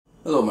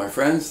Hello my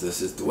friends, this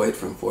is Dwight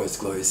from Forest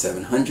Glory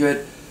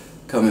 700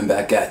 coming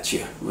back at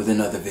you with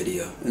another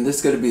video. And this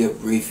is going to be a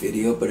brief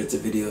video, but it's a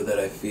video that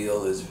I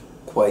feel is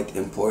quite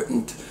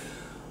important.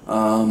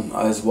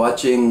 I was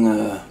watching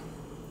a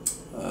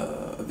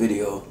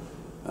video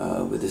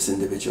with this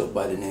individual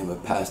by the name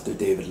of Pastor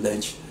David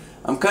Lynn.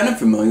 I'm kind of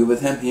familiar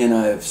with him. He and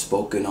I have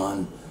spoken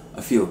on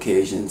a few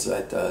occasions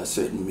at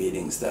certain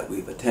meetings that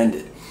we've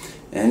attended.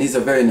 And he's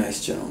a very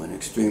nice gentleman,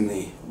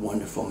 extremely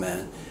wonderful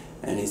man.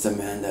 And he's a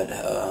man that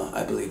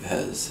I believe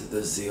has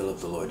the zeal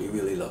of the Lord. He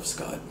really loves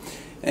God.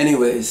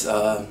 Anyways,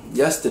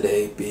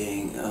 yesterday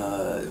being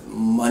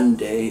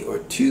Monday or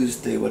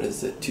Tuesday,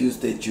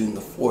 Tuesday, June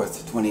the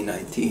 4th,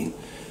 2019,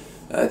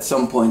 at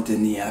some point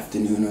in the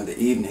afternoon or the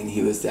evening,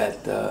 he was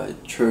at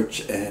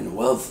church in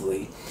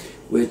Wellesley,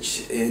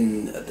 which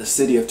in the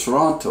city of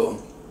Toronto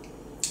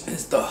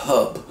is the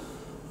hub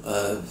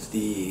of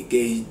the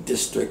gay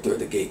district or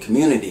the gay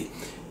community.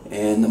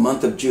 And the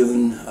month of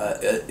June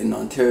in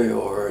Ontario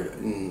or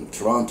in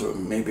Toronto, or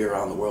maybe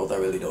around the world, I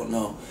really don't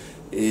know,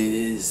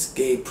 is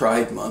Gay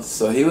Pride Month.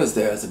 So he was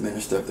there as a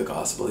minister of the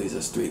gospel. He's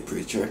a street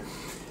preacher,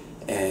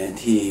 and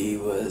he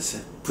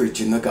was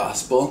preaching the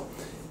gospel.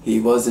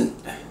 He wasn't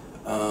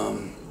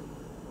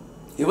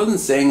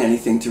saying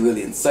anything to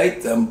really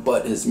incite them,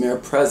 but his mere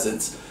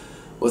presence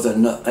was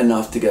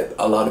enough to get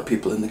a lot of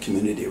people in the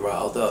community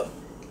riled up.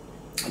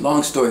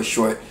 Long story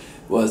short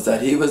was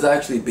that he was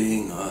actually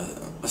being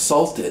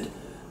assaulted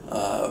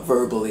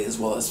verbally as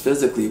well as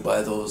physically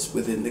by those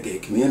within the gay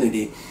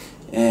community,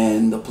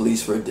 and the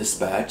police were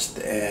dispatched,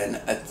 and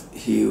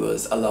he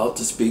was allowed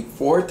to speak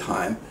for a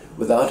time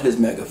without his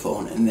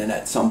megaphone, and then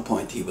at some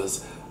point he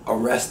was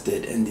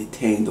arrested and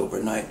detained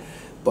overnight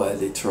by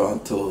the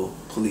Toronto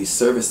Police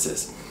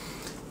Services.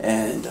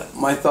 And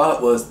my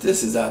thought was,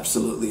 this is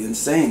absolutely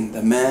insane.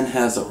 The man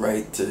has a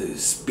right to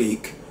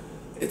speak.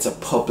 It's a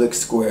public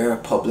square, a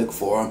public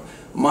forum.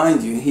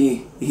 Mind you,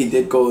 he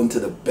did go into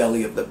the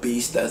belly of the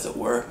beast, as it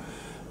were,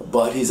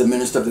 but he's a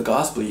minister of the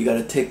gospel. You got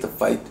to take the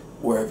fight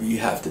wherever you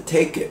have to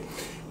take it.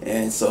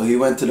 And so he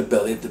went to the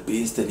belly of the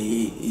beast, and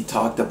he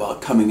talked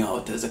about coming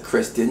out as a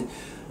Christian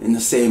in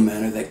the same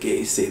manner that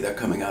gays say they're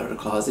coming out of the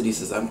closet. He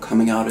says, I'm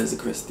coming out as a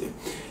Christian,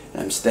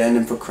 and I'm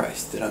standing for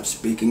Christ, and I'm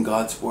speaking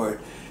God's word,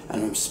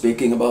 and I'm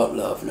speaking about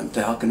love, and I'm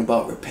talking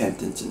about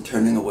repentance and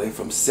turning away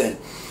from sin.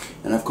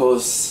 And of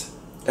course,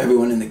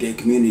 everyone in the gay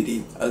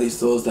community, at least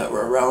those that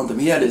were around him,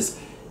 he had his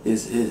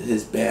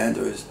band,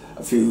 or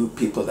a few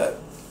people that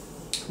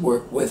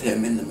worked with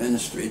him in the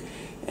ministry,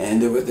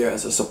 and they were there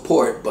as a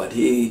support, but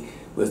he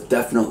was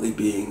definitely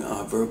being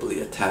verbally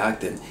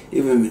attacked and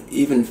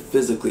even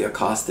physically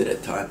accosted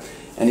at times.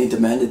 And he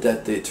demanded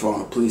that the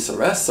Toronto police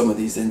arrest some of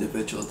these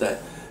individuals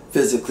that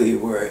physically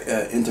were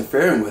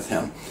interfering with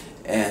him,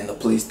 and the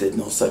police did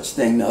no such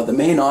thing. Now the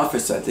main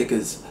officer, I think,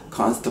 is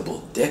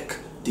Constable Dick,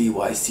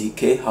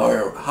 D-Y-C-K.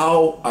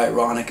 How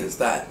ironic is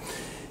that?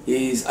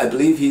 I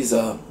believe he's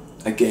a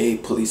gay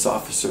police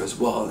officer as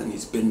well, and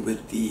he's been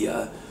with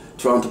the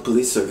Toronto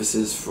Police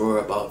Services for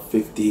about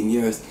 15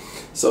 years.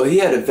 So he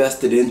had a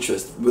vested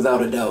interest,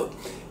 without a doubt,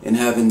 in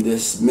having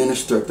this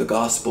minister of the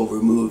gospel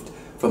removed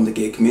from the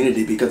gay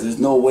community, because there's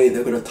no way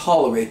they're going to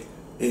tolerate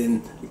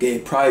in Gay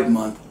Pride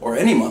Month, or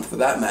any month for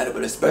that matter,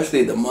 but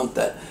especially the month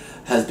that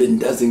has been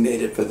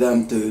designated for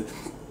them to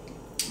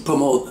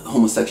promote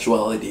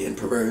homosexuality and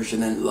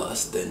perversion and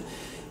lust and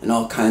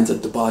all kinds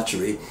of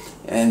debauchery.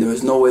 And there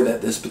was no way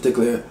that this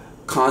particular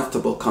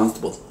Constable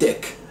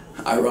Dick,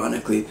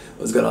 ironically,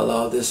 was going to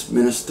allow this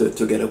minister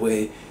to get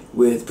away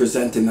with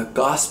presenting the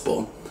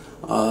gospel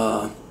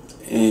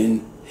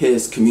in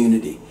his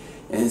community.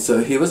 And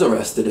so he was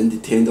arrested and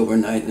detained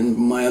overnight, and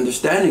my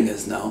understanding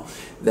is now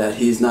that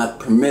he's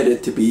not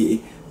permitted to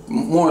be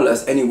more or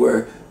less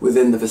anywhere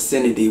within the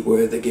vicinity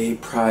where the Gay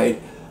Pride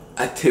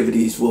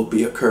activities will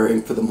be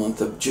occurring for the month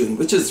of June,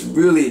 which is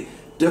really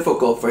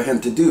difficult for him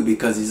to do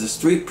because he's a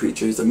street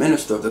preacher, he's a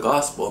minister of the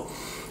gospel,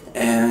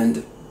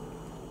 and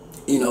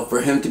you know, for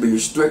him to be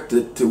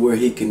restricted to where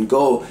he can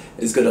go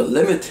is going to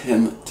limit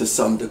him to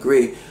some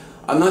degree.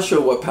 I'm not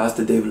sure what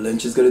Pastor David Lynn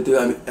is going to do.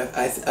 I mean,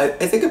 I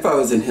think if I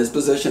was in his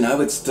position, I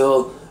would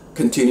still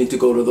continue to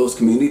go to those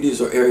communities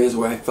or areas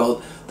where I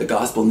felt the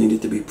gospel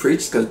needed to be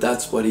preached, because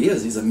that's what he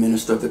is. He's a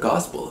minister of the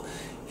gospel.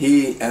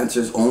 He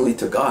answers only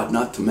to God,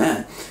 not to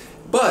man.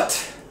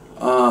 But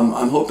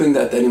I'm hoping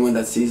that anyone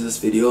that sees this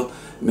video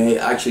may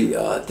actually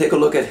take a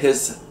look at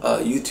his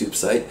YouTube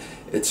site.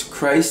 It's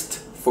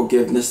Christ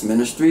Forgiveness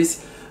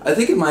Ministries. I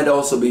think it might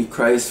also be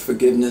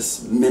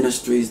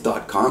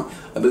ChristForgivenessMinistries.com.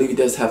 I believe he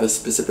does have a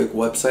specific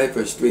website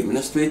for street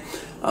ministry.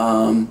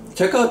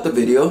 Check out the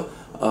video.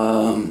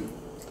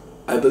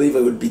 I believe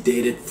it would be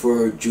dated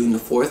for June the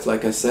 4th,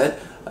 like I said,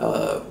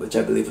 which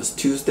I believe was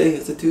Tuesday.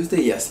 Is it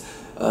Tuesday? Yes.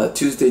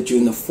 Tuesday,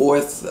 June the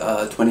 4th,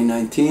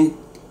 2019.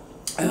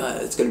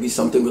 It's going to be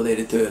something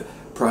related to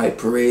Pride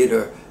Parade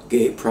or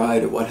Gay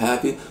Pride or what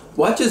have you.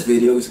 Watch his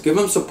videos, give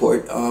him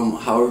support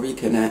however you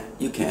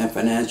can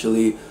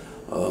financially,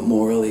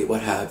 morally,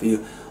 what have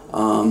you.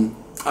 I'm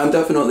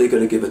definitely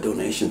going to give a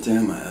donation to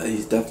him.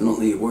 He's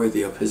definitely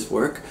worthy of his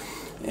work.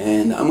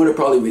 And I'm going to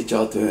probably reach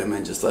out to him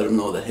and just let him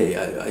know that, hey,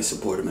 I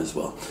support him as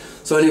well.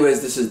 So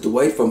anyways, this is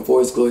Dwight from For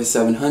His Glory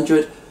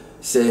 700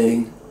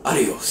 saying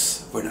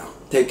adios for now.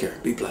 Take care.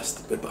 Be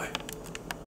blessed. Goodbye.